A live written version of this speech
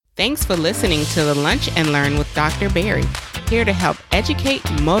Thanks for listening to the Lunch and Learn with Dr. Barry, here to help educate,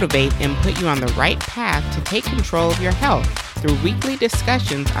 motivate, and put you on the right path to take control of your health through weekly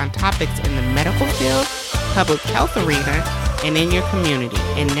discussions on topics in the medical field, public health arena, and in your community.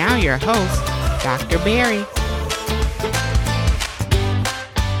 And now your host, Dr. Barry.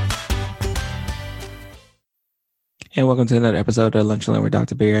 And welcome to another episode of Lunch and Learn with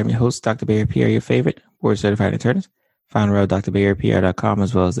Dr. Barry. I'm your host, Dr. Barry PR, your favorite board-certified internist, founder of drbarrypr.com,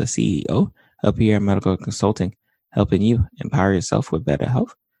 as well as the CEO of PR Medical Consulting, helping you empower yourself with better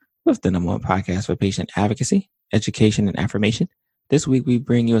health with the #1 podcast for patient advocacy, education, and affirmation. This week, we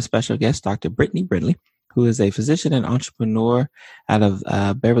bring you a special guest, Dr. Brittany Brinley, who is a physician and entrepreneur out of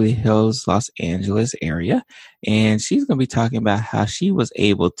Beverly Hills, Los Angeles area. And she's going to be talking about how she was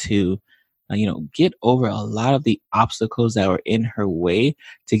able to get over a lot of the obstacles that were in her way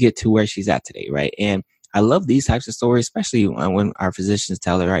to get to where she's at today, right? And I love these types of stories, especially when our physicians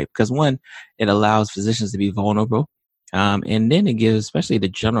tell it, right? Because one, it allows physicians to be vulnerable. And then it gives, especially the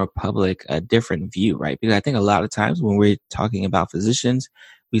general public, a different view, right? Because I think a lot of times when we're talking about physicians,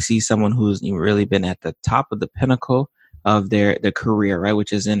 we see someone who's really been at the top of the pinnacle of their career, right?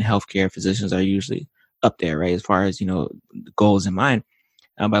 Which is in healthcare. Physicians are usually up there, right? As far as, goals in mind.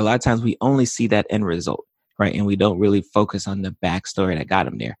 But a lot of times we only see that end result, right? And we don't really focus on the backstory that got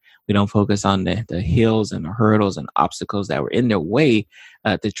them there. We don't focus on the hills and the hurdles and obstacles that were in their way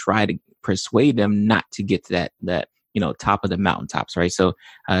to try to persuade them not to get to that top of the mountaintops, right? So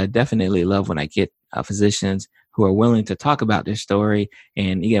definitely love when I get physicians who are willing to talk about their story.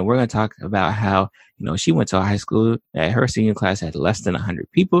 And again, we're going to talk about how, she went to a high school that her senior class had less than 100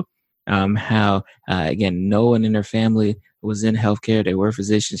 people. How, again, no one in her family was in healthcare. They were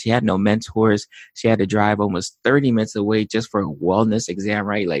physicians. She had no mentors. She had to drive almost 30 minutes away just for a wellness exam,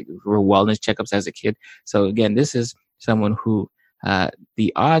 right? Like for wellness checkups as a kid. So again, this is someone who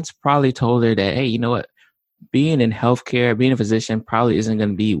the odds probably told her that, hey, you know what? Being in healthcare, being a physician probably isn't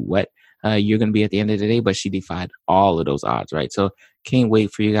going to be what you're going to be at the end of the day, but she defied all of those odds, right? So can't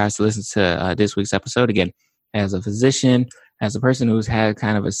wait for you guys to listen to this week's episode. Again, as a physician, as a person who's had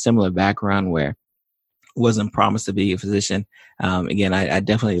kind of a similar background where wasn't promised to be a physician. Again, I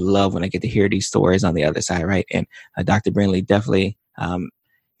definitely love when I get to hear these stories on the other side, right? And Dr. Brinley definitely,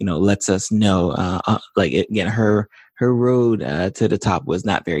 lets us know, her road to the top was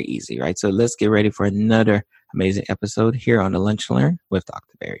not very easy, right? So let's get ready for another amazing episode here on the Lunch and Learn with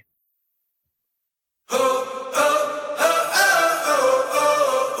Dr. Barry.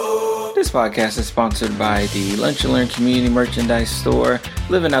 This podcast is sponsored by the Lunch and Learn Community Merchandise Store,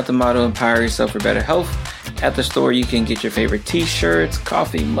 living out the motto, empower yourself for better health. At the store, you can get your favorite t-shirts,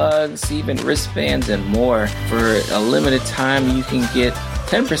 coffee mugs, even wristbands, and more. For a limited time, you can get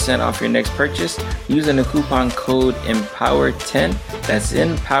 10% off your next purchase using the coupon code EMPOWER10. That's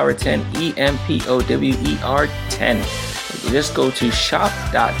EMPOWER10, EMPOWER10. Just go to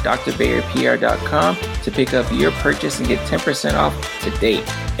shop.drbarrypr.com to pick up your purchase and get 10% off today.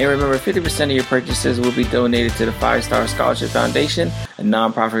 And remember, 50% of your purchases will be donated to the 5-Star Scholarship Foundation, a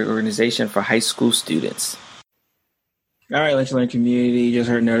nonprofit organization for high school students. All right, Lunch and Learn community, you just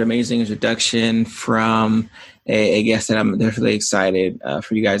heard another amazing introduction from a guest that I'm definitely excited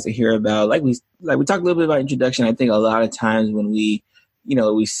for you guys to hear about. Like we talked a little bit about introduction. I think a lot of times when we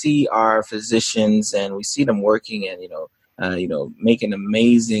see our physicians and we see them working and, making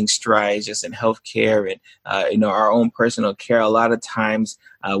amazing strides just in healthcare and, our own personal care. A lot of times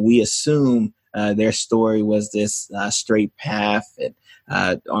we assume their story was this straight path and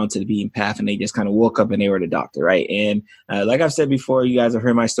onto the beaten path, and they just kind of woke up and they were the doctor, right? And like I've said before, you guys have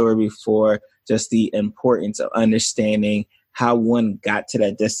heard my story before, just the importance of understanding how one got to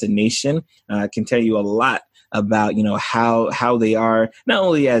that destination can tell you a lot about, how they are, not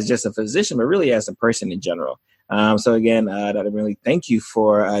only as just a physician, but really as a person in general. So again, Dr. Brinley, thank you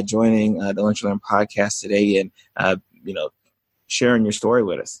for joining the Lunch and Learn podcast today and, sharing your story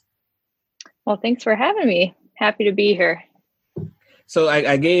with us. Well, thanks for having me. Happy to be here. So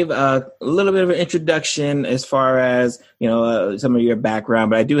I gave a little bit of an introduction as far as, some of your background,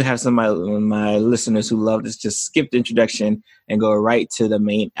 but I do have some of my listeners who love this, just skip the introduction and go right to the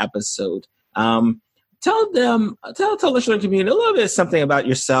main episode. Tell the listener community a little bit something about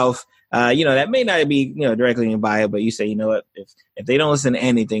yourself, that may not be, directly in bio, but you say, you know what, if they don't listen to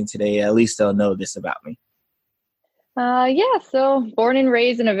anything today, at least they'll know this about me. So born and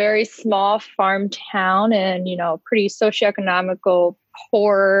raised in a very small farm town and, pretty socioeconomical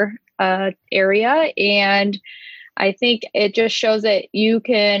poor area. And I think it just shows that you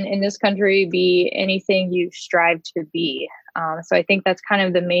can, in this country, be anything you strive to be. So I think that's kind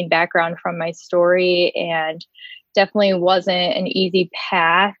of the main background from my story. And, definitely wasn't an easy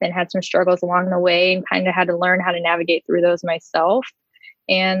path and had some struggles along the way and kind of had to learn how to navigate through those myself.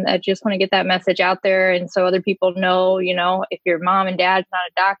 And I just want to get that message out there. And so other people know, if your mom and dad's not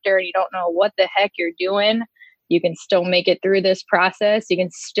a doctor and you don't know what the heck you're doing, you can still make it through this process. You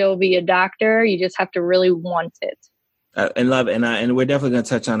can still be a doctor. You just have to really want it. And love, and we're definitely going to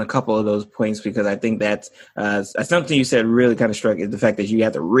touch on a couple of those points, because I think that's something you said really kind of struck, is the fact that you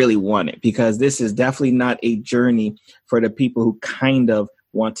have to really want it, because this is definitely not a journey for the people who kind of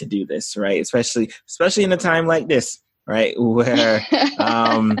want to do this, right? Especially in a time like this, right, where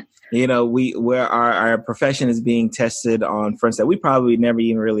where our profession is being tested on fronts that we probably never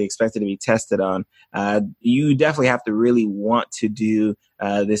even really expected to be tested on. You definitely have to really want to do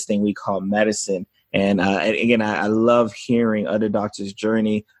this thing we call medicine. And again, I love hearing other doctors'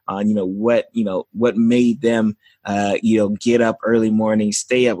 journey on, what made them, get up early mornings,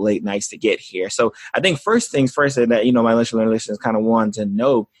 stay up late nights to get here. So I think first things first, that, my Lunch and Learn listeners kind of want to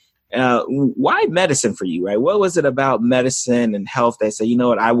know, why medicine for you, right? What was it about medicine and health that said,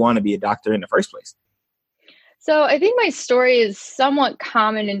 I want to be a doctor in the first place? So I think my story is somewhat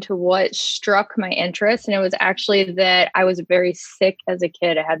common into what struck my interest. And it was actually that I was very sick as a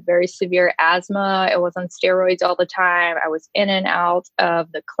kid. I had very severe asthma. I was on steroids all the time. I was in and out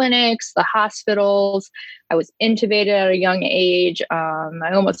of the clinics, the hospitals. I was intubated at a young age.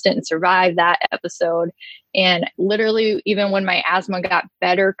 I almost didn't survive that episode. And literally, even when my asthma got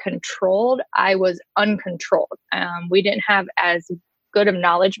better controlled, I was uncontrolled. We didn't have as good of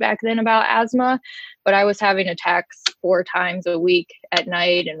knowledge back then about asthma, but I was having attacks 4 times a week at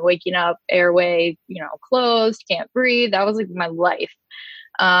night and waking up, airway, closed, can't breathe. That was like my life.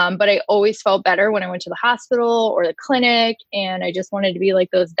 But I always felt better when I went to the hospital or the clinic. And I just wanted to be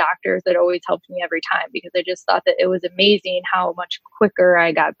like those doctors that always helped me every time, because I just thought that it was amazing how much quicker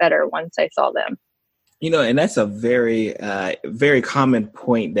I got better once I saw them. And that's a very, very common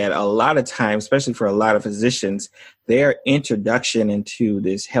point, that a lot of times, especially for a lot of physicians, their introduction into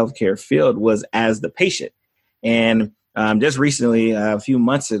this healthcare field was as the patient. And just recently, a few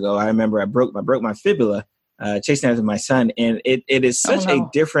months ago, I remember I broke my fibula chasing after my son. And it is such a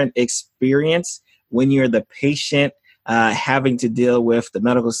different experience when you're the patient, having to deal with the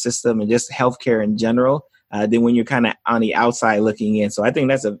medical system and just healthcare in general. Than when you're kind of on the outside looking in. So I think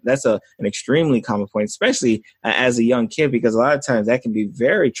that's an extremely common point, especially as a young kid, because a lot of times that can be a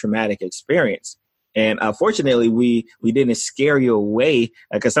very traumatic experience. And fortunately, we didn't scare you away,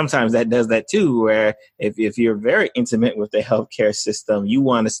 because sometimes that does that too, where if you're very intimate with the healthcare system, you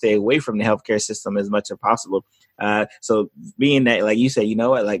want to stay away from the healthcare system as much as possible. So being that, like you say,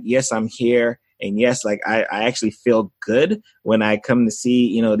 yes, I'm here. And yes, I actually feel good when I come to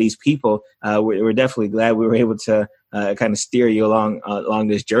see, these people. We're definitely glad we were able to kind of steer you along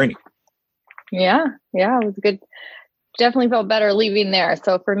this journey. Yeah, it was good. Definitely felt better leaving there.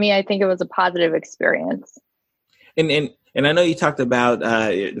 So for me, I think it was a positive experience. And I know you talked about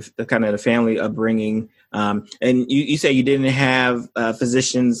the kind of the family upbringing, and you say you didn't have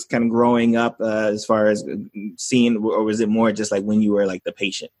physicians kind of growing up as far as seeing, or was it more just like when you were like the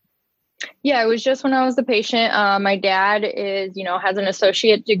patient? Yeah, it was just when I was the patient. My dad has an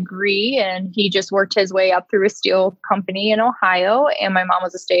associate degree, and he just worked his way up through a steel company in Ohio. And my mom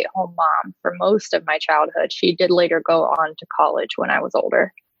was a stay-at-home mom for most of my childhood. She did later go on to college when I was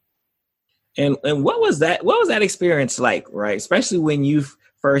older. And what was that? What was that experience like, right? Especially when you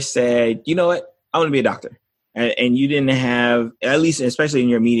first said, I want to be a doctor. And you didn't have, at least especially in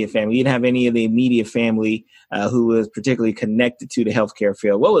your immediate family, you didn't have any of the immediate family who was particularly connected to the healthcare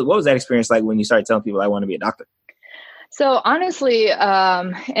field. What was that experience like when you started telling people I want to be a doctor? So honestly,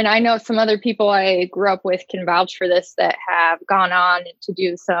 and I know some other people I grew up with can vouch for this, that have gone on to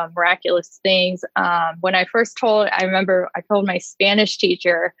do some miraculous things. When I remember I told my Spanish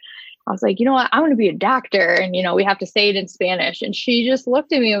teacher, I was like, what, I want to be a doctor. And, we have to say it in Spanish. And she just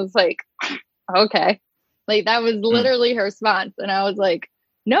looked at me and was like, okay. Like, that was literally her response. And I was like,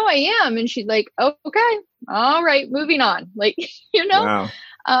 no, I am. And she's like, oh, okay, all right, moving on. Like, wow.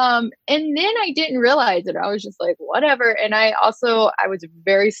 And then I didn't realize it. I was just like, whatever. And I was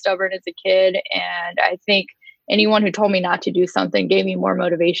very stubborn as a kid. And I think anyone who told me not to do something gave me more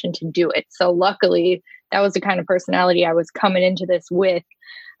motivation to do it. So luckily, that was the kind of personality I was coming into this with.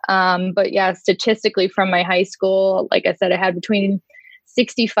 But yeah, statistically from my high school, like I said, I had between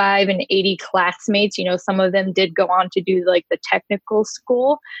 65 and 80 classmates. Some of them did go on to do like the technical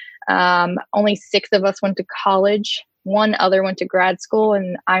school. Only 6 of us went to college. 1 other went to grad school,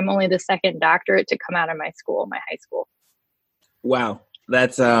 and I'm only the second doctorate to come out of my high school. Wow.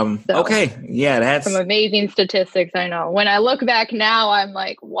 That's okay. Yeah, that's some amazing statistics. I know. When I look back now, I'm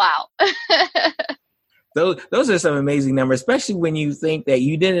like, wow. those are some amazing numbers, especially when you think that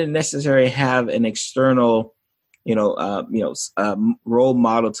you didn't necessarily have an external, role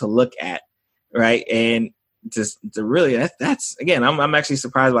model to look at, right? And just to really, that's again, I'm actually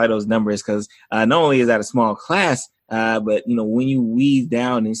surprised by those numbers because not only is that a small class, but when you weave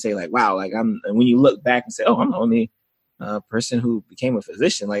down and say like, wow, like when you look back and say, oh, I'm the only person who became a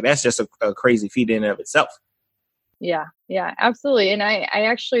physician, like that's just a crazy feat in and of itself. Yeah, absolutely. And I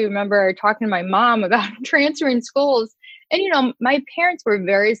actually remember talking to my mom about transferring schools. And, my parents were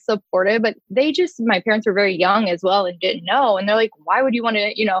very supportive, but my parents were very young as well and didn't know. And they're like, why would you want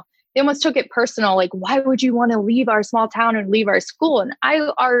to, they almost took it personal. Like, why would you want to leave our small town and leave our school? And I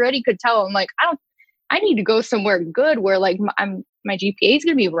already could tell them like, I need to go somewhere good where like my GPA is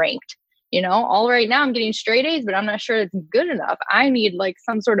going to be ranked. All right now I'm getting straight A's, but I'm not sure it's good enough. I need like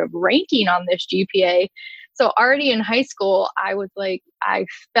some sort of ranking on this GPA. So already in high school, I was like, I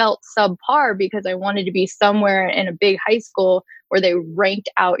felt subpar because I wanted to be somewhere in a big high school where they ranked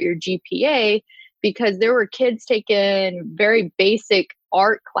out your GPA, because there were kids taking very basic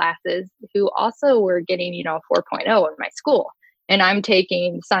art classes who also were getting, 4.0 in my school. And I'm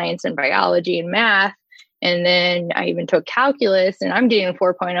taking science and biology and math. And then I even took calculus and I'm getting a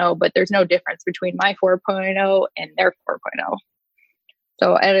 4.0, but there's no difference between my 4.0 and their 4.0.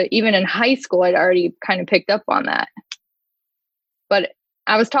 So even in high school, I'd already kind of picked up on that. But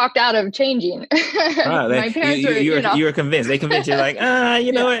I was talked out of changing. My parents you were convinced. They convinced you like,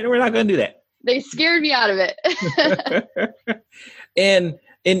 you know what? We're not going to do that. They scared me out of it. And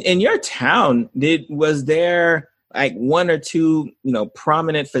in your town, was there like one or two,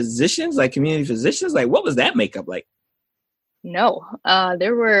 prominent physicians, like community physicians? Like, what was that makeup like? No,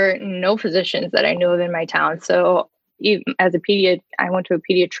 there were no physicians that I knew of in my town. So as I went to a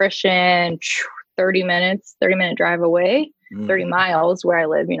pediatrician 30-minute drive away, 30 miles where I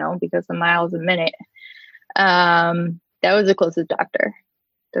live, because the mile's a minute. That was the closest doctor.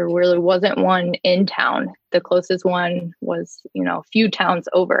 There really wasn't one in town. The closest one was, a few towns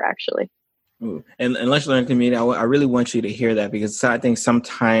over, actually. Ooh. And Lunch Learning Community, I really want you to hear that, because I think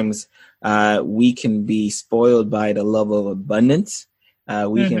sometimes we can be spoiled by the love of abundance.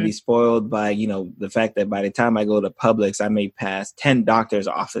 We can be spoiled by, the fact that by the time I go to Publix, I may pass 10 doctor's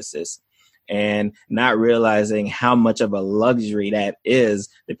offices, and not realizing how much of a luxury that is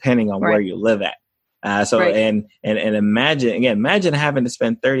depending on where you live at. And imagine having to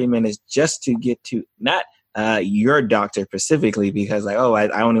spend 30 minutes just to get to not your doctor specifically, because like, oh,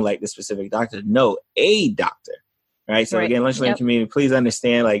 I only like this specific doctor. No, a doctor. Right. So again, Lunch Learning Community, please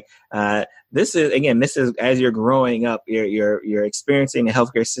understand, like, this is as you're growing up, you're experiencing the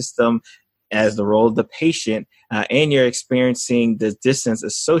healthcare system as the role of the patient, and you're experiencing the distance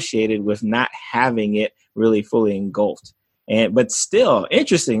associated with not having it really fully engulfed. But still,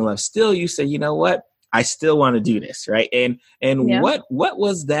 interesting enough, still you say, you know what, I still want to do this, right? And what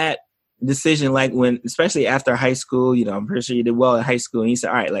was that decision like when, especially after high school? I'm pretty sure you did well in high school, and you said,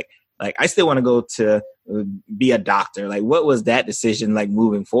 all right, like I still want to go to be a doctor. Like, what was that decision like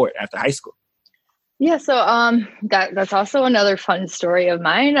moving forward after high school? Yeah, so that's also another fun story of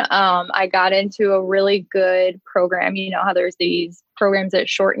mine. I got into a really good program. You know how there's these programs that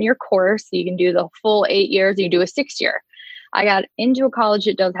shorten your course. So you can do the full 8 years, you do a 6-year. I got into a college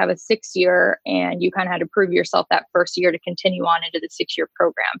that does have a 6-year, and you kind of had to prove yourself that first year to continue on into the 6-year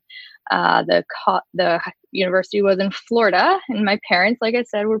program. The university was in Florida, and my parents, like I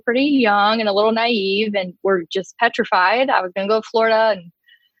said, were pretty young and a little naive, and were just petrified I was going to go to Florida. And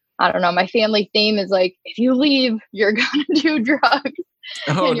I don't know, my family theme is like, if you leave, you're going to do drugs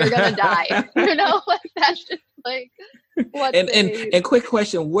and you're going to die. Like that's just like what. And quick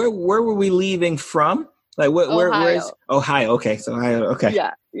question, where were we leaving from? Like where's Ohio? Okay, so Ohio. Okay,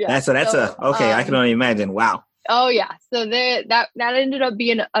 yeah. That's I can only imagine. Wow. Oh yeah. So that ended up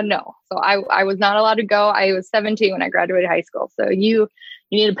being a no. So I was not allowed to go. I was 17 when I graduated high school. So you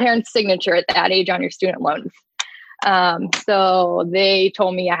need a parent's signature at that age on your student loans. So they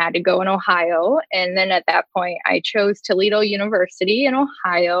told me I had to go in Ohio. And then at that point, I chose Toledo University in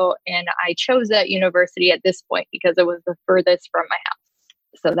Ohio. And I chose that university at this point because it was the furthest from my house.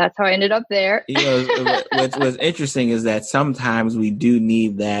 So that's how I ended up there. What's interesting is that sometimes we do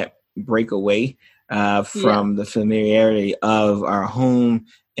need that breakaway from the familiarity of our home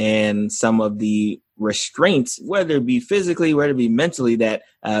and some of the restraints, whether it be physically, whether it be mentally, that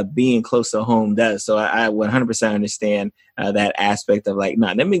being close to home does. So I 100% understand that aspect of like,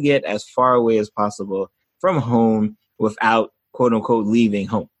 let me get as far away as possible from home without quote unquote leaving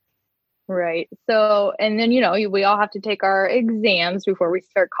home. Right. So, and then, we all have to take our exams before we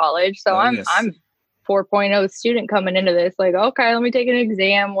start college. So I'm 4.0 student coming into this, like, okay, let me take an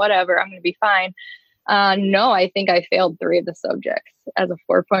exam, whatever, I'm going to be fine. No, I think I failed 3 of the subjects as a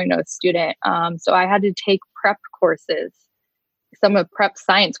 4.0 student. So I had to take prep courses, some of prep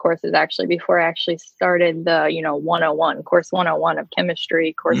science courses actually, before I actually started the, 101, course 101 of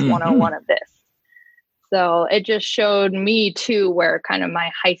chemistry, course 101 of this. So it just showed me too where kind of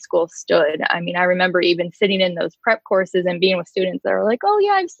my high school stood. I mean, I remember even sitting in those prep courses and being with students that are like, oh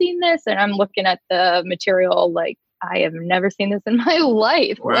yeah, I've seen this. And I'm looking at the material like, I have never seen this in my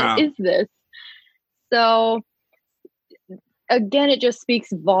life. Wow. What is this? So again, it just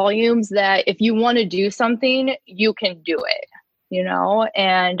speaks volumes that if you want to do something, you can do it,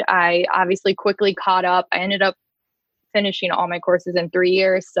 and I obviously quickly caught up. I ended up finishing all my courses in 3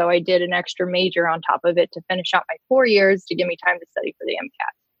 years. So I did an extra major on top of it to finish out my 4 years to give me time to study for the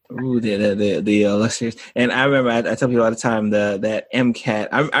MCAT. Ooh, the illustrious. And I remember, I tell people all the time, that MCAT,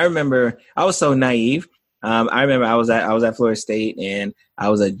 I remember I was so naive. I remember I was at Florida State and I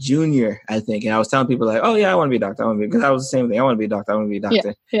was a junior, I think. And I was telling people like, oh yeah, I want to be a doctor. Because I was the same thing. I want to be a doctor. I want to be a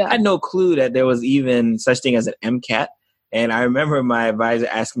doctor. Yeah. I had no clue that there was even such thing as an MCAT. And I remember my advisor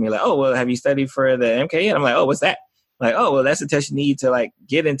asking me like, oh, well, have you studied for the MCAT? And I'm like, oh, what's that? Like, oh, well, that's a test you need to like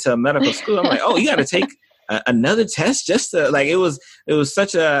get into medical school. I'm like, oh, you got to take another test just to like, it was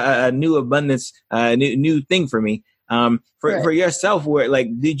such a new abundance, new thing for me. For yourself, where like,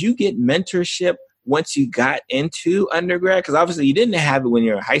 did you get mentorship once you got into undergrad? Because obviously you didn't have it when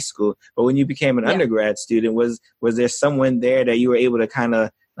you were in high school, but when you became an undergrad student, was there someone there that you were able to kind of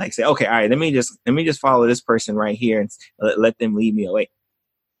like say, okay, all right, let me just follow this person right here and let them lead me away?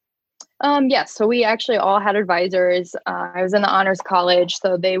 Yes. So we actually all had advisors. I was in the honors college,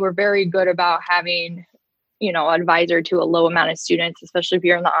 so they were very good about having, advisor to a low amount of students, especially if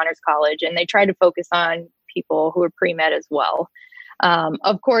you're in the honors college. And they tried to focus on people who are pre-med as well.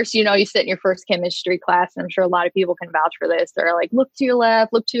 Of course, you sit in your first chemistry class, and I'm sure a lot of people can vouch for this. They're like, look to your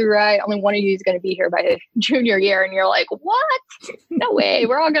left, look to your right. Only one of you is going to be here by junior year. And you're like, what? No way.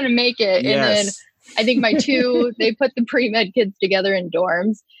 We're all going to make it. Yes. And then I think my 2, they put the pre-med kids together in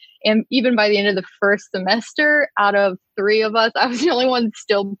dorms. And even by the end of the first semester, out of 3 of us, I was the only one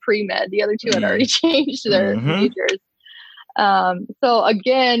still pre-med. The other 2 had already changed their majors. So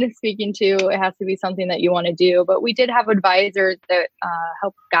again, speaking to, it has to be something that you want to do. But we did have advisors that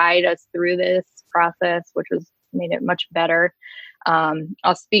helped guide us through this process, which made it much better.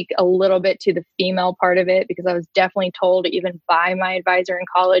 I'll speak a little bit to the female part of it, because I was definitely told, even by my advisor in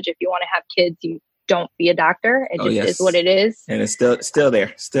college, if you want to have kids, you don't be a doctor. It just is what it is. And it's still there,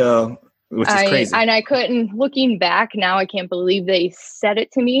 which is crazy. And I couldn't, looking back now, I can't believe they said it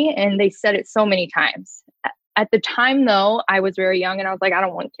to me, and they said it so many times. At the time, though, I was very young and I was like, I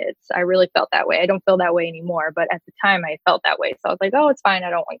don't want kids. I really felt that way. I don't feel that way anymore. But at the time, I felt that way. So I was like, oh, it's fine. I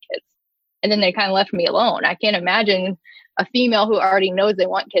don't want kids. And then they kind of left me alone. I can't imagine a female who already knows they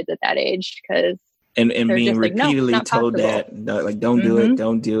want kids at that age, because and being repeatedly told possible. That like, don't do it,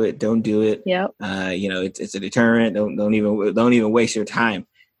 don't do it, don't do it. Yep. It's a deterrent. Don't even waste your time.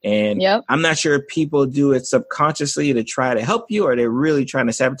 And I'm not sure if people do it subconsciously to try to help you, or they're really trying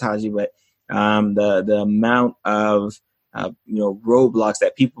to sabotage you. But the amount of roadblocks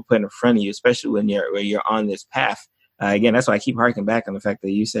that people put in front of you, especially when you're on this path. Again, that's why I keep harking back on the fact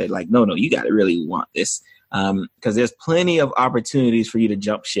that you said like, no, you got to really want this, because there's plenty of opportunities for you to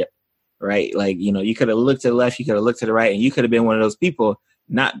jump ship. Right. Like, you could have looked to the left, you could have looked to the right, and you could have been one of those people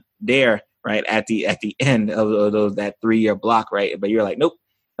not there, right, at the end of that 3-year block. Right. But you're like, nope,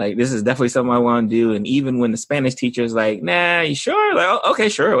 like, this is definitely something I want to do. And even when the Spanish teacher is like, nah, you sure? Like, oh, okay,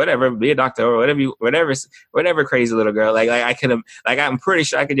 sure, whatever, be a doctor or whatever crazy little girl. Like I could have, like, I'm pretty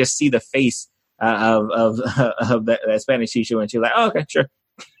sure I could just see the face of that Spanish teacher when she was like, oh, okay, sure.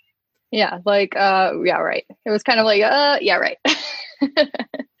 Yeah. Like, yeah, right. It was kind of like, yeah, right.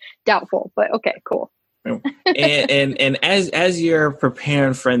 Doubtful, but okay, cool. and as you're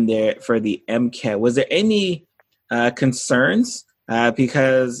preparing for the MCAT, was there any concerns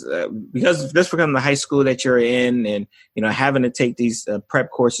because this become the high school that you're in, and having to take these prep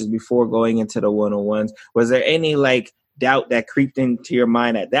courses before going into the 101s? Was there any like doubt that creeped into your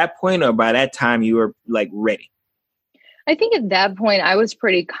mind at that point, or by that time you were like ready? I think at that point, I was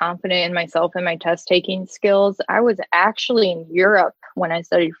pretty confident in myself and my test taking skills. I was actually in Europe when I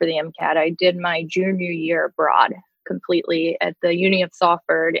studied for the MCAT. I did my junior year abroad completely at the Uni of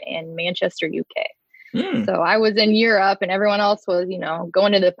Salford in Manchester, UK. So I was in Europe, and everyone else was,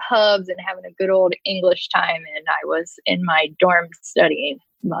 going to the pubs and having a good old English time. And I was in my dorm studying,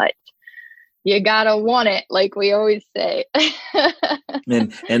 but you gotta want it, like we always say.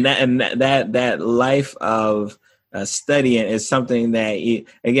 and that life of studying is something that,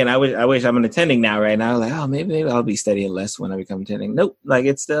 again, I wish I'm an attending now, right now. Like, oh, maybe I'll be studying less when I become attending. Nope. Like,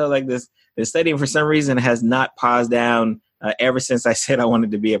 it's still like this the studying for some reason has not paused down ever since I said I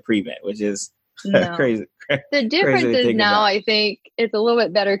wanted to be a pre-med, which is crazy. The difference is now I think it's a little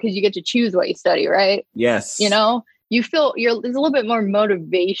bit better because you get to choose what you study, right? Yes. You know, you feel there's a little bit more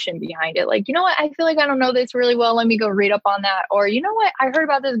motivation behind it. Like, you know what? I feel like I don't know this really well. Let me go read up on that. Or, you know what? I heard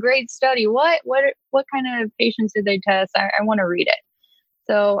about this great study. What kind of patients did they test? I want to read it.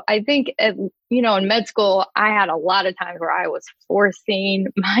 So I think, in med school, I had a lot of times where I was forcing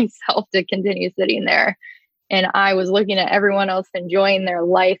myself to continue sitting there. And I was looking at everyone else enjoying their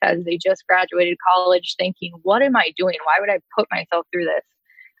life as they just graduated college, thinking, what am I doing? Why would I put myself through this?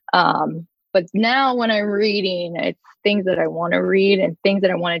 But now when I'm reading, it's things that I want to read and things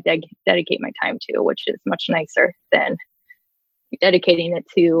that I want to dedicate my time to, which is much nicer than dedicating it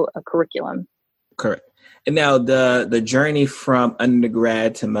to a curriculum. Correct. And now the journey from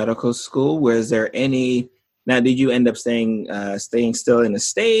undergrad to medical school, was there any, now did you end up staying still in the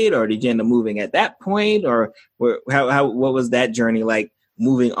state, or did you end up moving at that point, or what was that journey like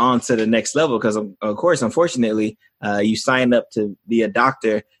moving on to the next level? Because of course, unfortunately, you signed up to be a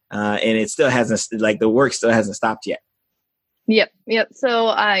doctor and it still hasn't, like the work still hasn't stopped yet. Yep. So,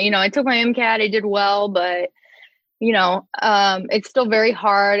 I took my MCAT, I did well, but it's still very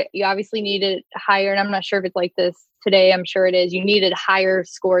hard. You obviously needed higher, and I'm not sure if it's like this today. I'm sure it is. You needed higher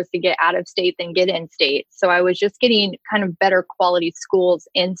scores to get out of state than get in state. So I was just getting kind of better quality schools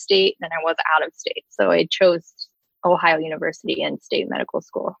in state than I was out of state. So I chose Ohio University in-state medical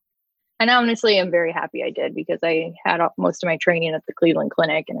school. And honestly, I'm very happy I did, because I had most of my training at the Cleveland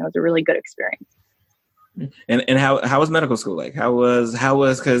Clinic, and it was a really good experience. And how was medical school like? How was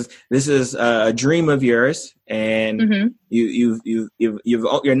because this is a dream of yours, and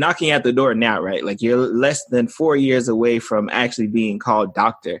you're knocking at the door now, right? Like you're less than 4 years away from actually being called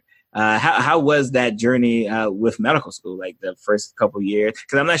doctor. How was that journey with medical school? Like the first couple of years,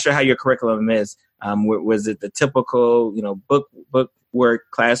 because I'm not sure how your curriculum is. Was it the typical, book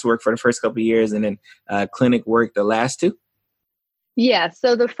work, class work for the first couple of years, and then clinic work the last two? Yeah.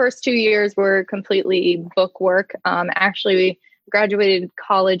 So the first 2 years were completely book work. Actually, we graduated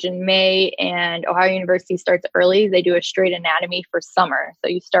college in May, and Ohio University starts early. They do a straight anatomy for summer. So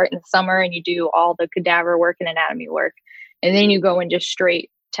you start in the summer and you do all the cadaver work and anatomy work. And then you go into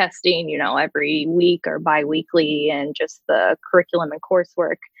straight testing, every week or bi-weekly, and just the curriculum and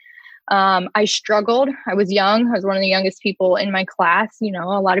coursework. I struggled. I was young. I was one of the youngest people in my class. A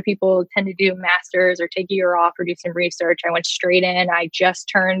lot of people tend to do masters or take a year off or do some research. I went straight in. I just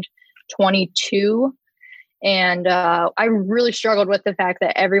turned 22. And I really struggled with the fact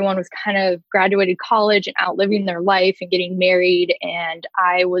that everyone was kind of graduated college and outliving their life and getting married. And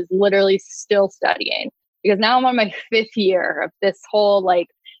I was literally still studying, because now I'm on my 5th year of this whole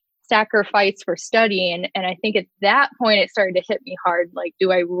sacrifice for studying. And I think at that point it started to hit me hard. Like,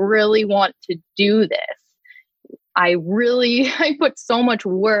 do I really want to do this? I put so much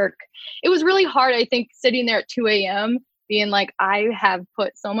work. It was really hard, I think, sitting there at 2 a.m. being like, I have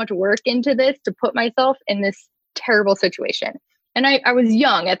put so much work into this to put myself in this terrible situation. And I was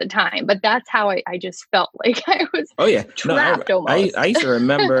young at the time, but that's how I just felt like I was trapped almost. I used to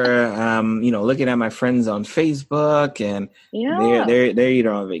remember, looking at my friends on Facebook, and they're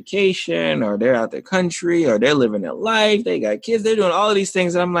either on vacation or they're out the country or they're living their life. They got kids. They're doing all of these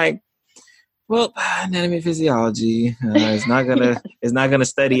things. And I'm like, well, anatomy and physiology is not gonna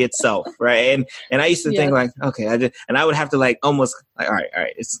study itself, right? And I used to think like, okay, I would have to almost all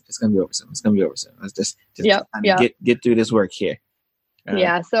right, it's gonna be over soon. It's gonna be over soon. Let's just get through this work here.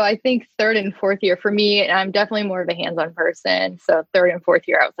 So I think 3rd and 4th year for me, and I'm definitely more of a hands-on person. So 3rd and 4th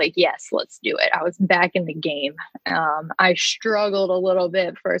year, I was like, yes, let's do it. I was back in the game. I struggled a little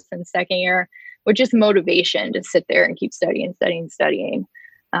bit 1st and 2nd year with just motivation to sit there and keep studying.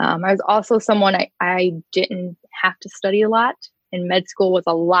 I was also someone I didn't have to study a lot, and med school was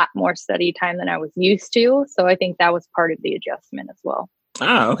a lot more study time than I was used to. So I think that was part of the adjustment as well.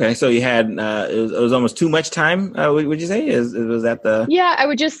 Okay. So you had, it was almost too much time. Would you say was that the? Yeah, I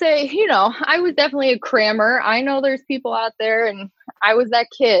would just say, I was definitely a crammer. I know there's people out there, and I was that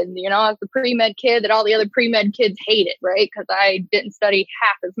kid, I was the pre-med kid that all the other pre-med kids hated, right? Because I didn't study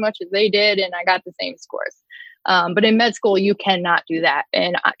half as much as they did, and I got the same scores. But in med school, you cannot do that.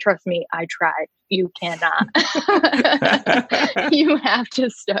 And trust me, I tried. You cannot. You have to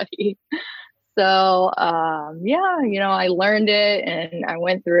study. So, I learned it and I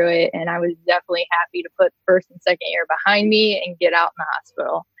went through it, and I was definitely happy to put 1st and 2nd year behind me and get out in the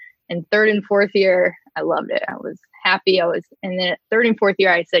hospital. And 3rd and 4th year, I loved it. I was happy. And then at 3rd and 4th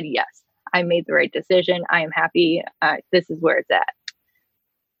year, I said, yes, I made the right decision. I am happy. This is where it's at.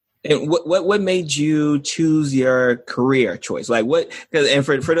 And what made you choose your career choice? Like and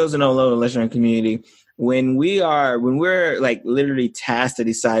for those who don't know the listening community, when we're like literally tasked to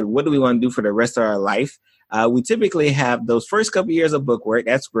decide what do we want to do for the rest of our life, we typically have those first couple of years of book work.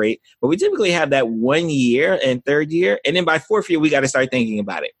 That's great. But we typically have that 1 year and third year. And then by fourth year, we got to start thinking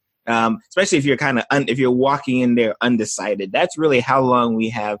about it. Especially if you're if you're walking in there undecided. That's really how long we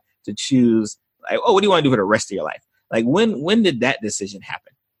have to choose. Like, oh, what do you want to do for the rest of your life? Like when did that decision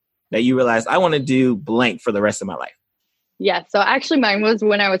happen? That you realized I want to do blank for the rest of my life? Yeah. So actually mine was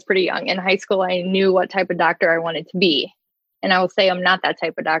when I was pretty young. In high school, I knew what type of doctor I wanted to be. And I will say I'm not that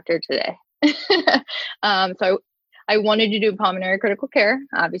type of doctor today. So I wanted to do pulmonary critical care,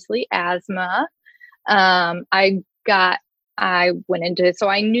 obviously asthma. I went into, so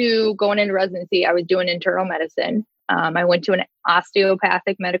I knew going into residency, I was doing internal medicine. I went to an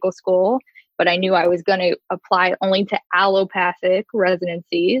osteopathic medical school, but I knew I was going to apply only to allopathic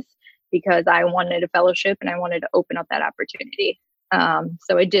residencies because I wanted a fellowship and I wanted to open up that opportunity.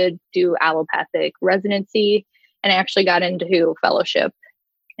 So I did do allopathic residency and I actually got into fellowship,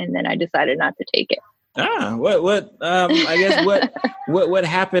 and then I decided not to take it. I guess what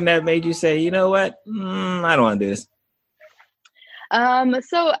happened that made you say, you know what, I don't want to do this?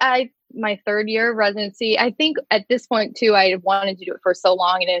 So my third year of residency, I think at this point too, I wanted to do it for so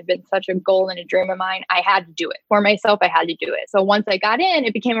long and it had been such a goal and a dream of mine. I had to do it for myself. I had to do it. So once I got in,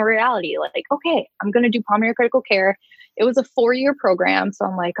 it became a reality. Like, okay, I'm going to do pulmonary critical care. It was a 4-year program. So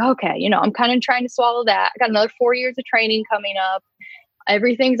I'm like, okay, I'm kind of trying to swallow that. I got another 4 years of training coming up.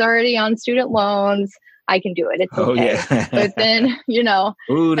 Everything's already on student loans. I can do it. It's okay. Yeah. But then,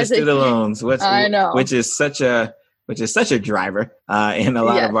 ooh, the student loans. I know. Which is such a driver in a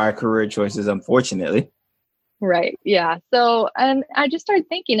lot of our career choices, unfortunately. Right. Yeah. So, and I just started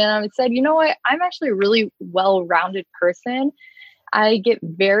thinking and I said, you know what? I'm actually a really well-rounded person. I get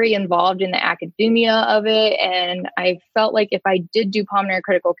very involved in the academia of it. And I felt like if I did do pulmonary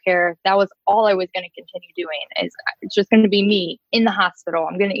critical care, that was all I was going to continue doing. It's just going to be me in the hospital.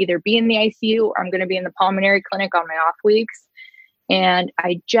 I'm going to either be in the ICU or I'm going to be in the pulmonary clinic on my off weeks. And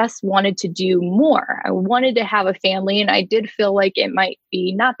I just wanted to do more. I wanted to have a family. And I did feel like it might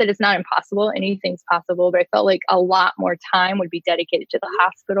be, not that it's not impossible, anything's possible, but I felt like a lot more time would be dedicated to the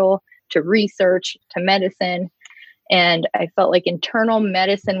hospital, to research, to medicine. And I felt like internal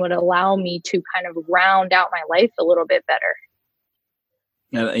medicine would allow me to kind of round out my life a little bit better.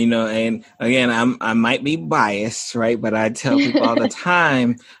 And again, I might be biased, right? But I tell people all the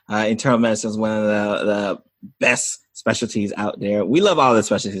time, internal medicine is one of the best specialties out there. We love all the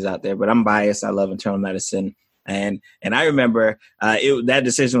specialties out there, but I'm biased. I love internal medicine. And I remember that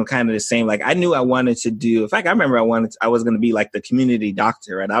decision was kind of the same. Like I knew I wanted to do, in fact, I remember I was going to be like the community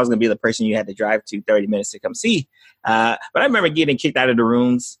doctor, and I was going to be the person you had to drive to 30 minutes to come see. But I remember getting kicked out of the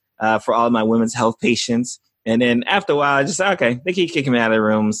rooms for all of my women's health patients. And then after a while, I just said, okay, they keep kicking me out of the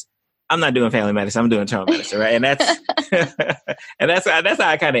rooms. I'm not doing family medicine. I'm doing internal medicine, right? And that's that's how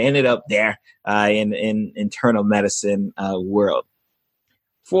I kind of ended up there in internal medicine world.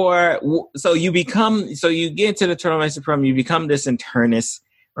 So you get into the internal medicine program, you become this internist,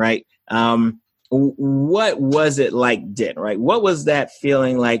 right? What was it like then, right? What was that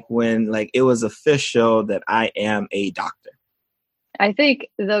feeling like when like it was official that I am a doctor? I think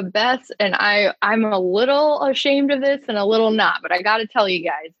the best, and I'm a little ashamed of this and a little not, but I got to tell you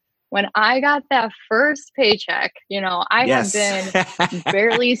guys, when I got that first paycheck, I have been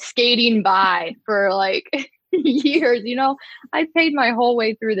barely skating by for like years. I paid my whole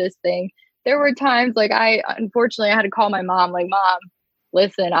way through this thing. There were times like unfortunately I had to call my mom, like, Mom,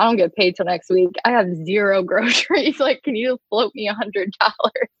 listen, I don't get paid till next week. I have zero groceries. Like, can you float me $100?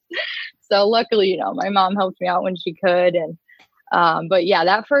 So luckily, my mom helped me out when she could. And, but yeah,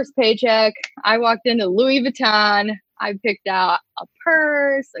 that first paycheck, I walked into Louis Vuitton. I picked out a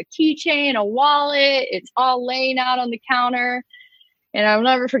purse, a keychain, a wallet. It's all laying out on the counter. And I'll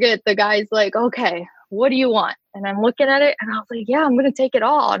never forget, the guy's like, okay, what do you want? And I'm looking at it and I was like, yeah, I'm going to take it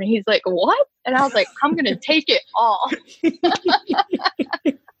all. And he's like, what? And I was like, I'm going to take it all.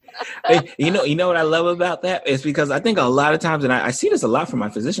 Hey, you know what I love about that is because I think a lot of times, and I see this a lot from my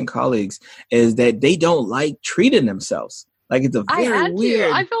physician colleagues, is that they don't like treating themselves. Like it's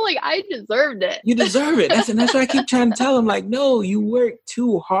weird. I feel like I deserved it. You deserve it. That's what I keep trying to tell them. Like, no, you work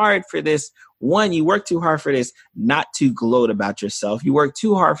too hard for this. One, you work too hard for this not to gloat about yourself. You work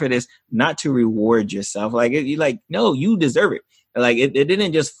too hard for this not to reward yourself. Like no, you deserve it. Like it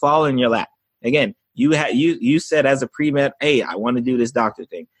didn't just fall in your lap. Again, you said as a pre-med, hey, I want to do this doctor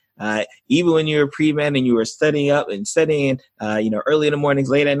thing. even when you were pre-med and you were studying up and studying, early in the mornings,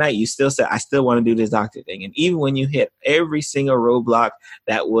 late at night, you still said, I still want to do this doctor thing. And even when you hit every single roadblock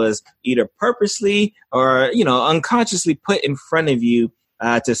that was either purposely or, unconsciously put in front of you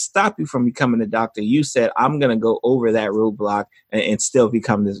to stop you from becoming a doctor, you said, I'm going to go over that roadblock and still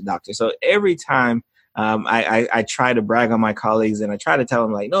become this doctor. So every time I try to brag on my colleagues and I try to tell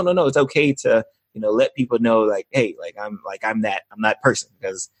them like, no, it's okay to, let people know like, hey, I'm that person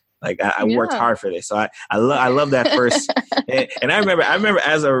because like I worked hard for this. So I love that first. and I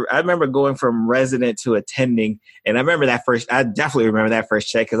remember going from resident to attending. And I definitely remember that first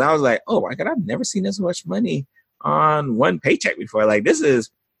check because I was like, oh my God, I've never seen this much money on one paycheck before. Like this is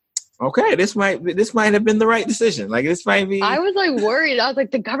okay. This might have been the right decision. Like this might be. I was like worried. I was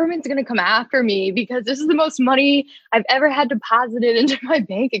like, the government's going to come after me because this is the most money I've ever had deposited into my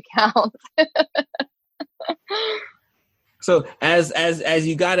bank account. So as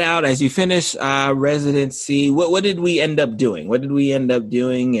you got out, as you finished residency, what did we end up doing?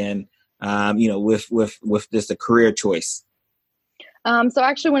 And with just a career choice. So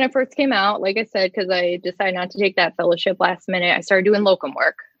actually, when I first came out, like I said, because I decided not to take that fellowship last minute, I started doing locum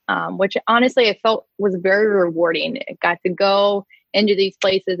work, which honestly I felt was very rewarding. I got to go into these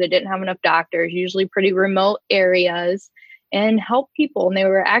places that didn't have enough doctors, usually pretty remote areas, and help people. And they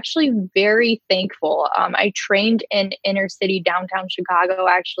were actually very thankful. I trained in inner city downtown Chicago,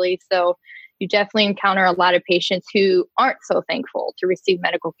 actually. So you definitely encounter a lot of patients who aren't so thankful to receive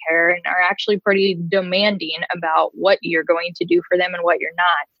medical care and are actually pretty demanding about what you're going to do for them and what you're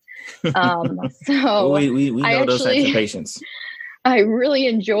not. So we know those types of patients. I really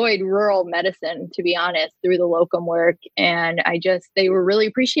enjoyed rural medicine, to be honest, through the locum work. And they were really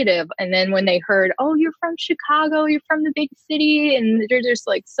appreciative. And then when they heard, oh, you're from Chicago, you're from the big city, and they're just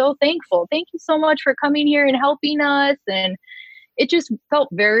like so thankful. Thank you so much for coming here and helping us. And it just felt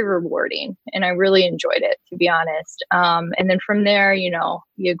very rewarding. And I really enjoyed it, to be honest. And then from there,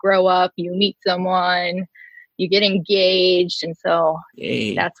 you grow up, you meet someone, you get engaged. And so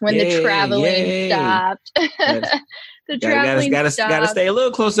that's when the traveling stopped. Gotta stay a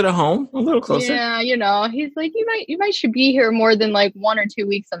little closer to home, a little closer. Yeah, he's like, you should be here more than like 1 or 2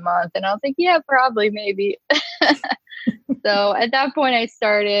 weeks a month. And I was like, yeah, probably, maybe. So at that point I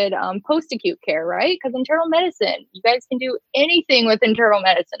started post-acute care, right? Because internal medicine, you guys can do anything with internal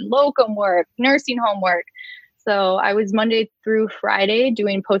medicine, locum work, nursing home work. So I was Monday through Friday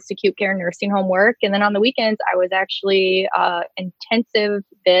doing post-acute care nursing home work. And then on the weekends, I was actually intensivist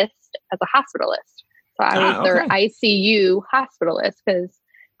as a hospitalist. So I was their ICU hospitalist because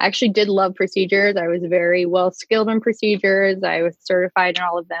I actually did love procedures. I was very well skilled in procedures. I was certified in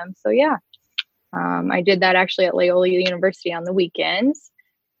all of them. So yeah, I did that actually at Loyola University on the weekends.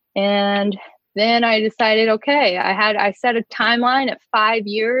 And then I decided, okay, I set a timeline at 5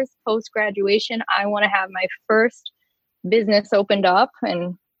 years post-graduation. I want to have my first business opened up.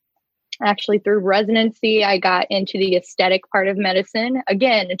 And actually through residency, I got into the aesthetic part of medicine.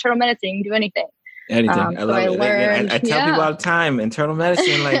 Again, internal medicine, you can do anything. Anything. I love it. I tell people all the time, internal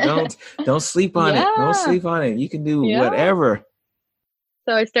medicine, like don't sleep on it. Don't sleep on it. You can do whatever.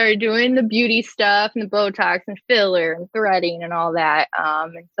 So I started doing the beauty stuff and the Botox and filler and threading and all that.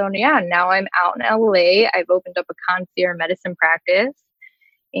 And so, now I'm out in LA. I've opened up a concierge medicine practice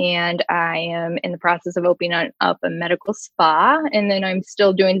and I am in the process of opening up a medical spa. And then I'm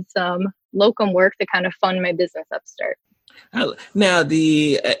still doing some locum work to kind of fund my business upstart. Now,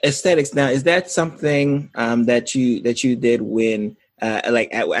 the aesthetics. Now, is that something that you did when,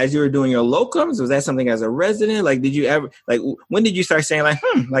 as you were doing your locums? Was that something as a resident? Like, did you ever when did you start saying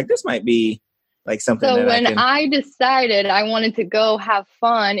this might be like something? So when I decided I wanted to go have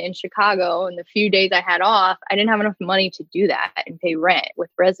fun in Chicago, and the few days I had off, I didn't have enough money to do that and pay rent with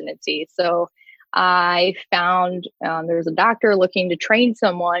residency. So I found there was a doctor looking to train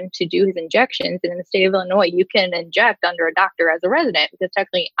someone to do his injections. And in the state of Illinois, you can inject under a doctor as a resident because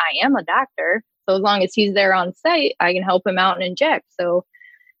technically I am a doctor. So as long as he's there on site, I can help him out and inject. So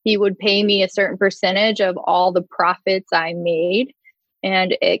he would pay me a certain percentage of all the profits I made.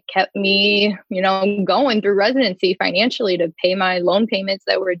 And it kept me, going through residency financially to pay my loan payments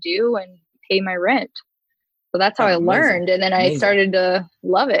that were due and pay my rent. So that's how I learned. And then I started to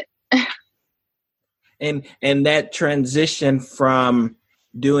love it. And that transition from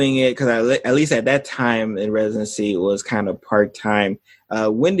doing it, because at least at that time in residency, it was kind of part-time.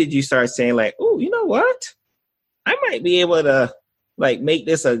 When did you start saying like, oh, you know what? I might be able to make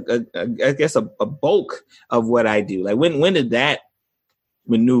this a bulk of what I do. Like when did that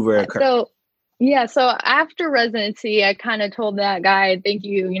maneuver occur? So after residency, I kind of told that guy, thank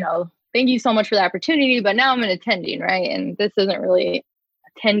you so much for the opportunity, but now I'm an attending, right? And this isn't really a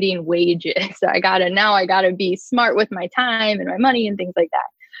attending wages. So I gotta be smart with my time and my money and things like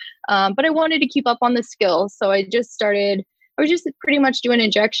that. But I wanted to keep up on the skills. So I was just pretty much doing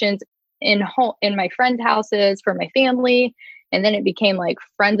injections in my friends' houses for my family. And then it became like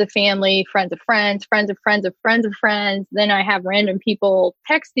friends of family, friends of friends, friends of friends of friends of friends. Then I have random people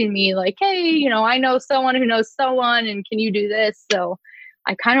texting me like, hey, I know someone who knows someone, and can you do this? So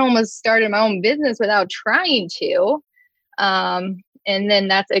I kind of almost started my own business without trying to. And then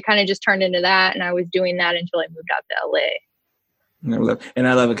it kind of just turned into that. And I was doing that until I moved out to LA.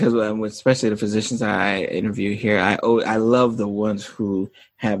 I love it because especially the physicians I interview here, I love the ones who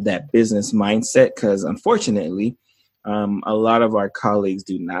have that business mindset, because unfortunately, a lot of our colleagues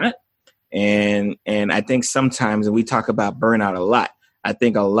do not. And I think sometimes, and we talk about burnout a lot, I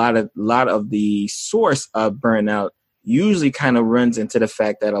think a lot of the source of burnout usually kind of runs into the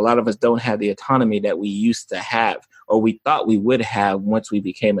fact that a lot of us don't have the autonomy that we used to have, or we thought we would have once we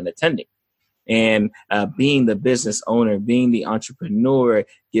became an attending. And being the business owner, being the entrepreneur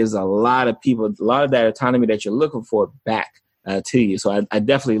gives a lot of people a lot of that autonomy that you're looking for back to you. So I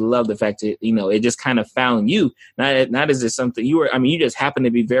definitely love the fact that, it just kind of found you. Not as if something you just happen to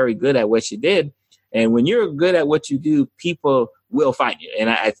be very good at what you did. And when you're good at what you do, people will find you.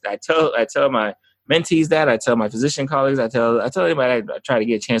 And I tell my mentees that, I tell my physician colleagues, I tell anybody I try to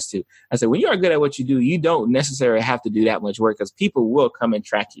get a chance to. I say, when you are good at what you do, you don't necessarily have to do that much work, because people will come and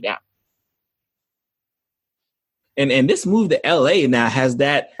track you down. And this move to LA now has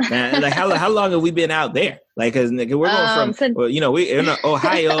that. Like how long have we been out there? Like, cause we're going from we're in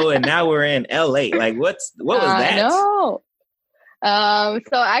Ohio and now we're in LA. Like, what was that? No.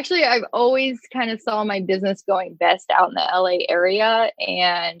 So actually, I've always kind of saw my business going best out in the LA area,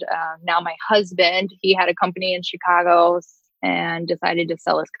 and now my husband, he had a company in Chicago and decided to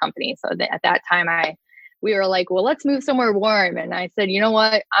sell his company. So at that time, we were like, well, let's move somewhere warm. And I said, you know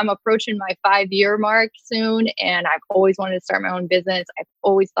what? I'm approaching my 5-year mark soon. And I've always wanted to start my own business. I've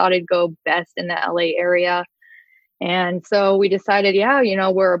always thought it'd go best in the LA area. And so we decided,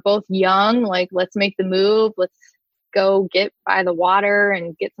 we're both young, like, let's make the move. Let's go get by the water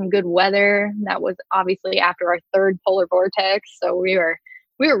and get some good weather. And that was obviously after our third polar vortex. So we were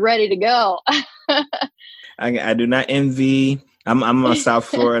ready to go. I do not envy. I'm a South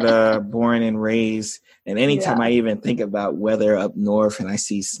Florida born and raised. And anytime I even think about weather up north and I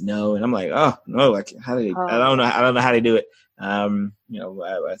see snow, and I'm like, oh no, like I don't know how they do it.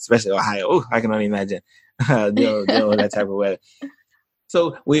 Especially Ohio. Oh, I can only imagine dealing with that type of weather.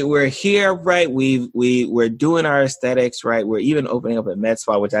 So we're here, right? We're doing our aesthetics, right? We're even opening up a med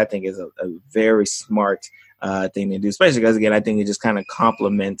spa, which I think is a very smart thing to do, especially because, again, I think it just kind of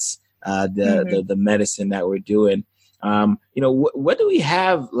complements the medicine that we're doing. What do we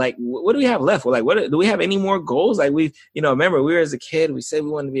have? Like, what do we have left? Like, do we have any more goals? Like, remember we were as a kid, we said we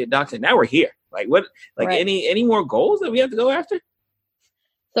wanted to be a doctor. Now we're here. Like, what? Like, right. Any more goals that we have to go after?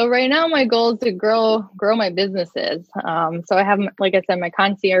 So right now my goal is to grow my businesses. So I have, like I said, my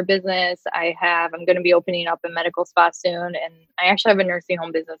concierge business. I'm going to be opening up a medical spa soon, and I actually have a nursing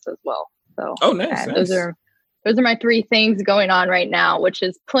home business as well. So nice. Those are my 3 things going on right now, which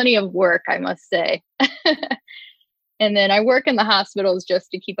is plenty of work, I must say. And then I work in the hospitals just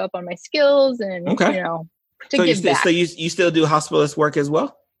to keep up on my skills and, to give back. So you still do hospitalist work as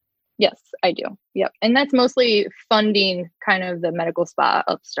well? Yes, I do. Yep. And that's mostly funding kind of the medical spa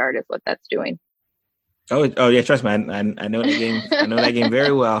upstart is what that's doing. Oh yeah, trust me, I know that game. I know that game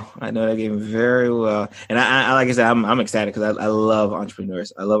very well. And I like I said, I'm excited because I love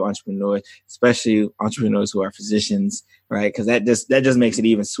entrepreneurs. I love entrepreneurs, especially entrepreneurs who are physicians, right? Because that just makes it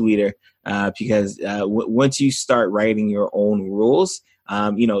even sweeter. Because once you start writing your own rules,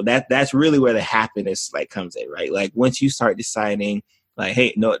 that's really where the happiness comes in, right? Like once you start deciding, like,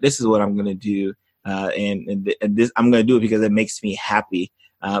 hey, no, this is what I'm going to do, and this I'm going to do it because it makes me happy.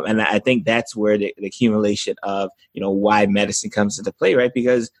 And I think that's where the accumulation of, why medicine comes into play, right?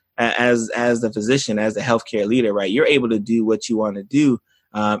 Because as the physician, as the healthcare leader, right, you're able to do what you want to do,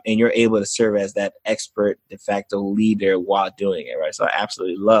 and you're able to serve as that expert de facto leader while doing it, right? So I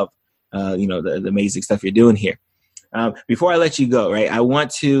absolutely love, the amazing stuff you're doing here. Before I let you go, right, I want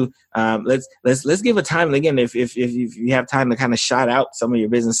to let's give a time. And again, if you have time to kind of shout out some of your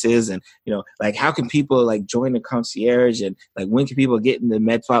businesses, and how can people join the concierge, and when can people get in the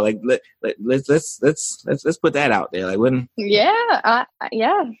med spa? Let's put that out there. Like when? Yeah.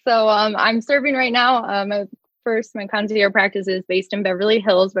 So I'm serving right now. My concierge practice is based in Beverly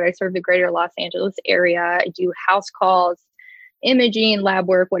Hills, but I serve the greater Los Angeles area. I do house calls, imaging, lab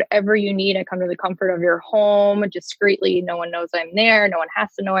work, whatever you need. I come to the comfort of your home discreetly. No one knows I'm there. No one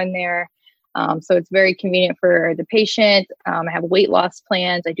has to know I'm there. So it's very convenient for the patient. I have weight loss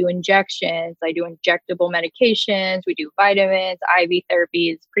plans. I do injections. I do injectable medications. We do vitamins, IV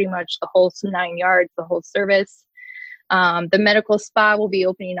therapies, pretty much the whole 9 yards, the whole service. The medical spa will be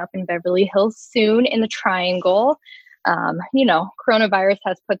opening up in Beverly Hills soon in the Triangle. Coronavirus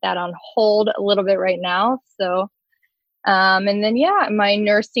has put that on hold a little bit right now. So, and then, my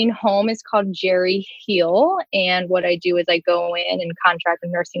nursing home is called Jerry Heal. And what I do is I go in and contract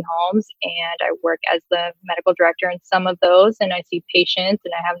with nursing homes, and I work as the medical director in some of those. And I see patients,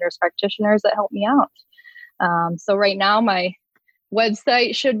 and I have nurse practitioners that help me out. So right now, my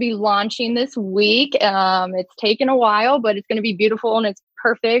website should be launching this week. It's taken a while, but it's going to be beautiful and it's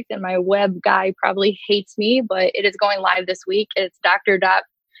perfect. And my web guy probably hates me, but it is going live this week. It's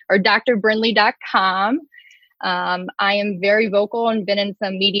drbrinley.com. I am very vocal and been in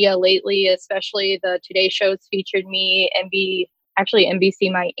some media lately, especially the Today shows featured me, NBC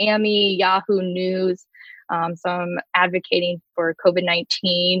Miami, Yahoo News. So I'm advocating for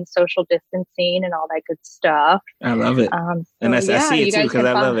COVID-19, social distancing, and all that good stuff. I love it. And I see it too, because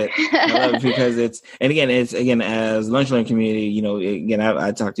I love it. I love it because it's as Lunch Learn community,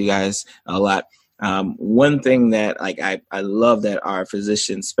 I talk to you guys a lot. One thing that I love that our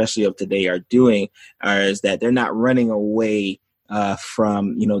physicians, especially of today, are doing is that they're not running away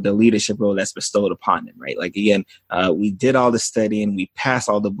from the leadership role that's bestowed upon them, right? We did all the studying, we passed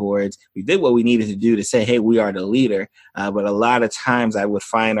all the boards, we did what we needed to do to say, hey, we are the leader. But a lot of times I would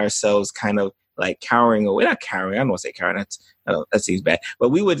find ourselves kind of cowering away. Not cowering, I don't want to say cowering. That seems bad. But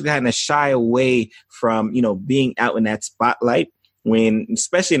we would kind of shy away from being out in that spotlight, when,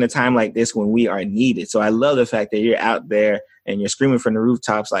 especially in a time like this, when we are needed. So I love the fact that you're out there and you're screaming from the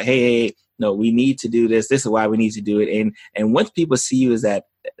rooftops like, hey, no, we need to do this. This is why we need to do it. And once people see you as that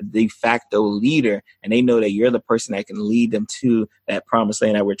de facto leader, and they know that you're the person that can lead them to that promised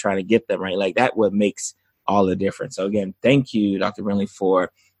land that we're trying to get them, right? That what makes all the difference. So again, thank you, Dr. Brinley,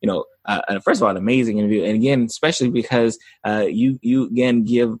 for, first of all, an amazing interview. And again, especially because you again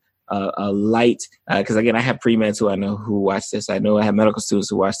give a light, because again, I have pre-meds who watch this. I know I have medical students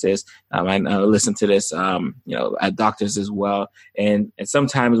who watch this. I listen to this, at doctors as well. And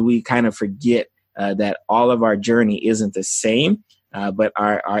sometimes we kind of forget that all of our journey isn't the same, but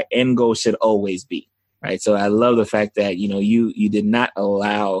our end goal should always be, right? So I love the fact that, you did not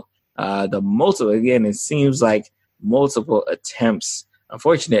allow it seems like multiple attempts,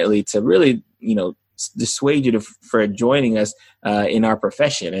 unfortunately, to really, dissuade you for joining us in our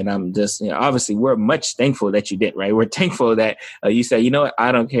profession. And I'm just, obviously we're much thankful that you did, right? We're thankful that you said, what,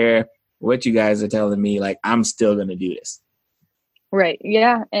 I don't care what you guys are telling me, I'm still going to do this. Right.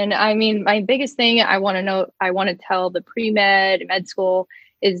 Yeah. And I mean, my biggest thing I want to tell the pre-med, med school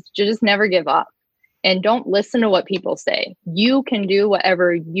is to just never give up. And don't listen to what people say. You can do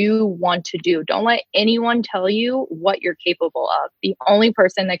whatever you want to do. Don't let anyone tell you what you're capable of. The only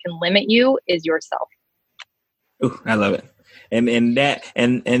person that can limit you is yourself. Ooh, I love it. And that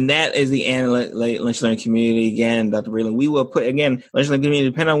is the end of Lunch Learn community. Again, Dr. Brinley, we will put, again, Lunch Learn community,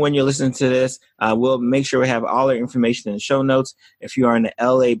 depending on when you're listening to this, we'll make sure we have all our information in the show notes. If you are in the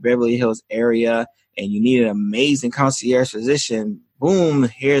LA, Beverly Hills area and you need an amazing concierge physician, boom,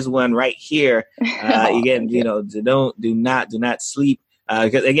 here's one right here. Again, do not sleep.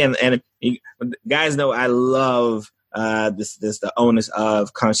 Because again, and guys know I love the onus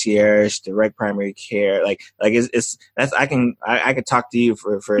of concierge, direct primary care. I could talk to you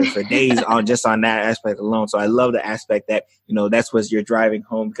for days on that aspect alone. So I love the aspect that, that's what you're driving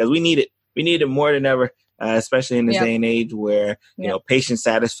home, because we need it more than ever. Especially in this day and age where, patient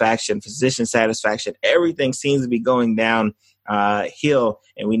satisfaction, physician satisfaction, everything seems to be going down hill,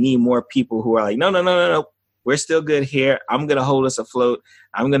 and we need more people who are like, no, we're still good here. I'm going to hold us afloat.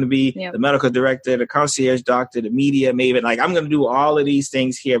 I'm going to be the medical director, the concierge doctor, the media maven. I'm going to do all of these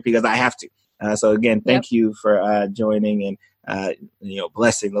things here because I have to. So again, thank you for joining and,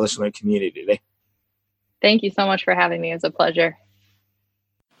 blessing the listener community today. Thank you so much for having me. It was a pleasure.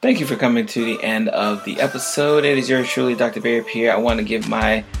 Thank you for coming to the end of the episode. It is yours truly, Dr. Barry Pierre. I want to give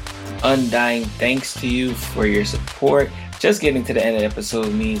my undying thanks to you for your support. Just getting to the end of the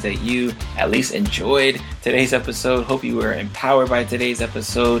episode means that you at least enjoyed today's episode. Hope you were empowered by today's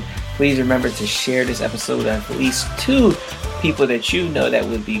episode. Please remember to share this episode with at least 2 people that you know that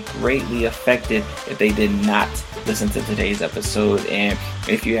would be greatly affected if they did not listen to today's episode. And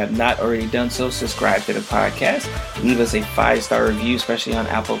if you have not already done so, subscribe to the podcast. Leave us a 5-star review, especially on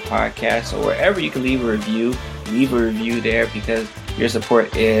Apple Podcasts or wherever you can leave a review. Leave a review there, because your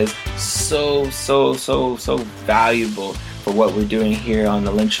support is so valuable for what we're doing here on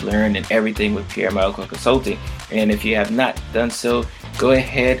the Lunch Learn and everything with Pierre Medical Consulting. And if you have not done so, go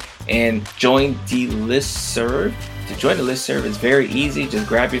ahead, and join the listserv. To join the listserv is very easy. Just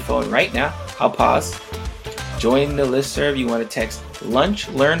grab your phone right now. I'll pause. Join the listserv. You want to text Lunch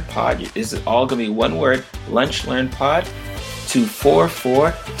Learn Pod. This is all going to be one word, Lunch Learn Pod, to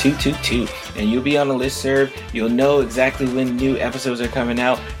 44222. And you'll be on the listserv. You'll know exactly when new episodes are coming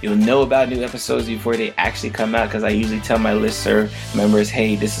out. You'll know about new episodes before they actually come out, because I usually tell my listserv members,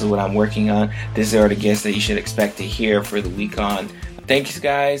 hey, this is what I'm working on. These are the guests that you should expect to hear for the week on. Thank you,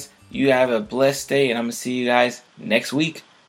 guys. You have a blessed day, and I'm going to see you guys next week.